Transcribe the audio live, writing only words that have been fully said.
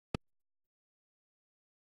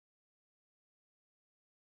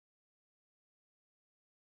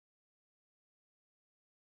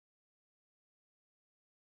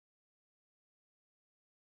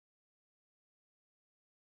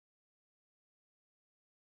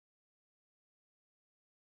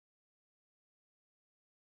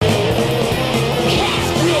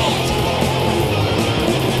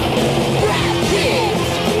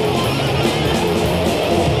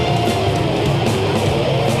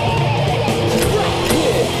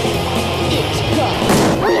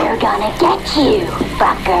gonna get you,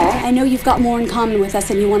 fucker. I know you've got more in common with us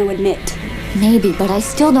than you want to admit. Maybe, but I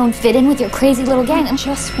still don't fit in with your crazy little gang. I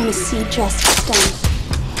just want to see justice done.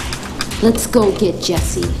 Let's go get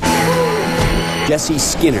Jessie. Jessie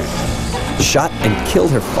Skinner shot and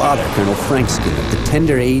killed her father, Colonel Frank Skinner, at the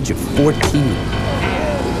tender age of 14.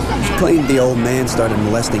 She claimed the old man started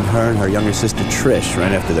molesting her and her younger sister Trish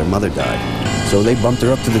right after their mother died. So they bumped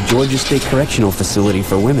her up to the Georgia State Correctional Facility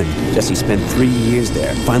for Women. Jessie spent 3 years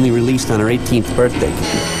there, finally released on her 18th birthday.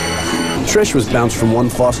 Trish was bounced from one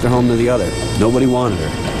foster home to the other. Nobody wanted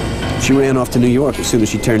her. She ran off to New York as soon as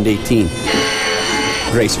she turned 18.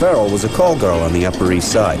 Grace Farrell was a call girl on the Upper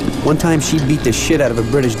East Side. One time she beat the shit out of a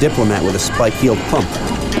British diplomat with a spike-heeled pump.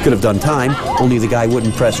 Could have done time, only the guy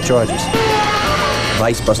wouldn't press charges.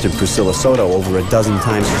 Vice busted Priscilla Soto over a dozen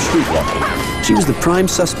times for streetwalking. She was the prime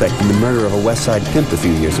suspect in the murder of a West Side pimp a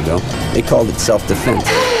few years ago. They called it self-defense.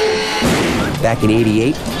 Back in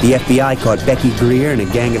 '88, the FBI caught Becky Greer and a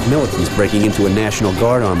gang of militants breaking into a National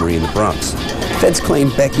Guard armory in the Bronx. Feds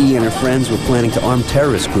claimed Becky and her friends were planning to arm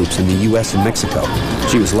terrorist groups in the U.S. and Mexico.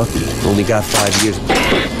 She was lucky, only got 5 years. What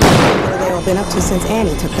have they all been up to since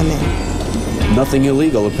Annie took them in? Nothing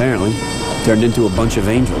illegal, apparently. Turned into a bunch of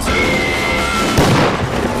angels.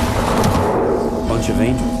 Bunch of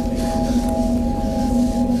angels.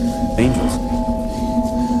 Angels.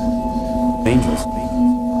 Angels.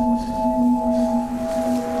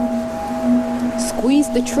 Squeeze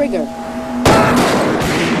the trigger.